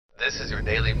This is your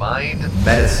Daily Mind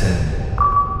Medicine.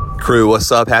 Crew,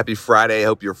 what's up? Happy Friday.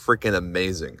 Hope you're freaking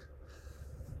amazing.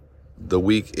 The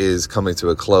week is coming to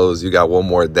a close. You got one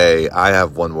more day. I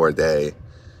have one more day.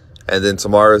 And then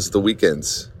tomorrow's the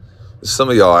weekends. Some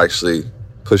of y'all actually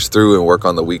push through and work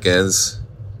on the weekends.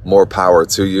 More power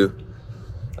to you.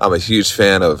 I'm a huge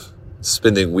fan of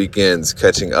spending weekends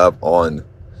catching up on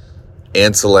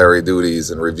ancillary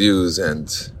duties and reviews.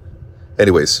 And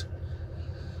anyways,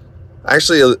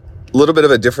 actually a little bit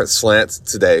of a different slant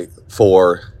today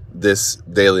for this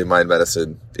Daily Mind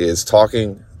Medicine is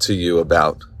talking to you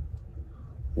about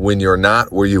when you're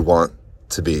not where you want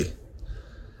to be.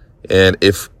 And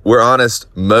if we're honest,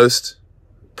 most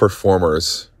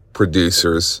performers,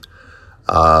 producers,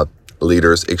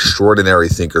 leaders, extraordinary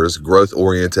thinkers,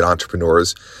 growth-oriented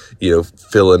entrepreneurs,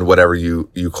 fill in whatever you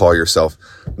call yourself.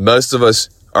 Most of us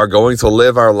are going to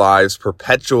live our lives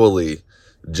perpetually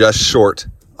just short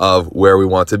of where we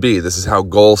want to be. This is how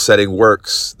goal setting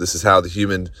works. This is how the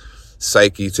human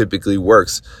psyche typically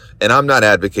works. And I'm not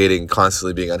advocating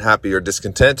constantly being unhappy or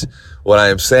discontent. What I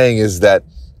am saying is that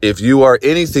if you are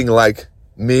anything like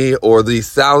me or the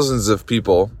thousands of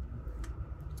people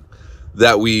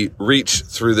that we reach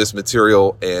through this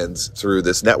material and through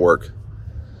this network,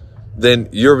 then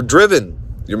you're driven,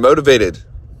 you're motivated,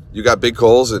 you got big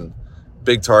goals and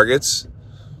big targets,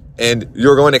 and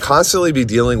you're going to constantly be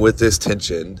dealing with this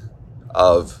tension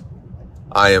of,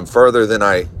 I am further than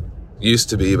I used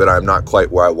to be, but I'm not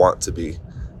quite where I want to be.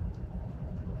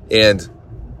 And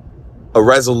a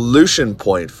resolution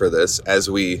point for this as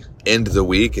we end the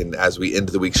week and as we end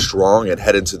the week strong and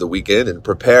head into the weekend and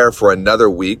prepare for another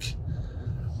week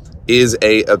is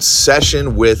a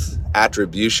obsession with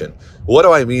attribution. What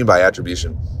do I mean by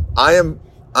attribution? I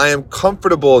am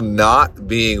comfortable not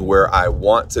being where I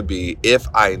want to be if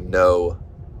I know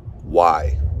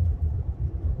why.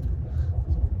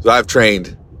 So I've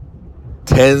trained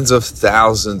tens of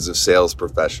thousands of sales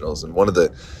professionals, and one of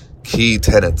the key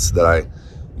tenets that I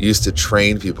used to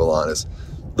train people on is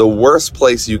the worst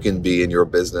place you can be in your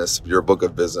business, your book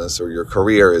of business, or your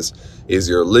career is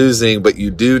you're losing, but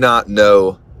you do not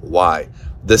know why.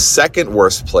 The second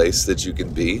worst place that you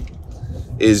can be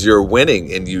is you're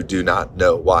winning and you do not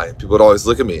know why. People would always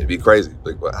look at me and be crazy.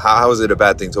 Like, how is it a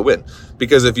bad thing to win?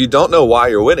 Because if you don't know why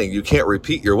you're winning, you can't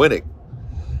repeat your winning.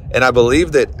 And I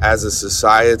believe that as a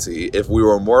society, if we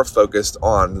were more focused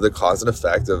on the cause and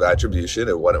effect of attribution,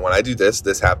 and when I do this,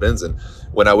 this happens, and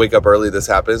when I wake up early, this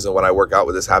happens, and when I work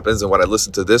out, this happens, and when I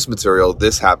listen to this material,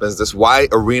 this happens. This why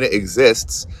Arena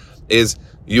exists is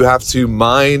you have to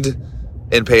mind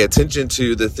and pay attention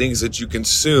to the things that you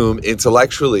consume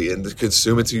intellectually and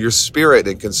consume into your spirit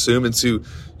and consume into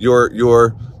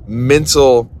your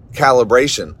mental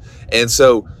calibration. And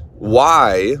so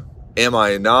why am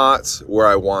I not where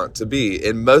I want to be?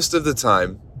 And most of the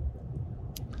time,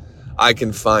 I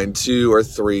can find 2 or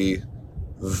 3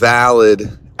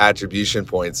 valid attribution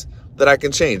points that I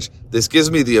can change. This gives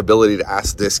me the ability to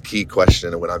ask this key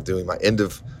question when I'm doing my end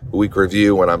of week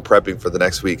review, when I'm prepping for the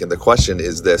next week. And the question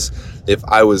is this: if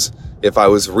I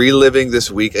was reliving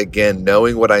this week again,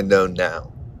 knowing what I know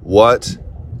now, what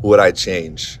would I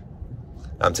change?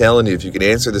 I'm telling you, if you can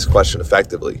answer this question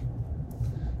effectively,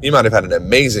 you might have had an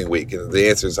amazing week. And the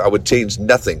answer is, I would change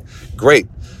nothing. Great.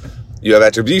 You have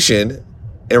attribution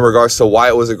in regards to why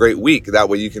it was a great week. That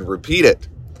way you can repeat it.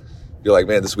 You're like,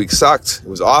 man, this week sucked. It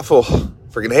was awful.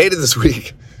 Freaking hated this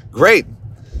week. Great.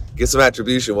 Get some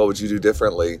attribution. What would you do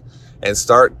differently? And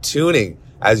start tuning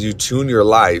as you tune your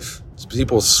life.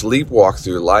 People sleepwalk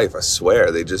through life, I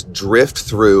swear. They just drift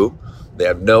through. They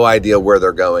have no idea where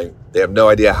they're going. They have no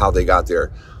idea how they got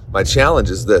there. My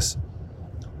challenge is this: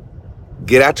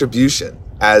 get attribution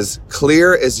as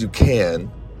clear as you can,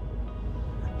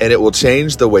 and it will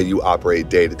change the way you operate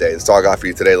day to day. That's all I got for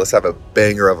you today. Let's have a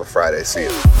banger of a Friday. See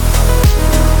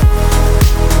you.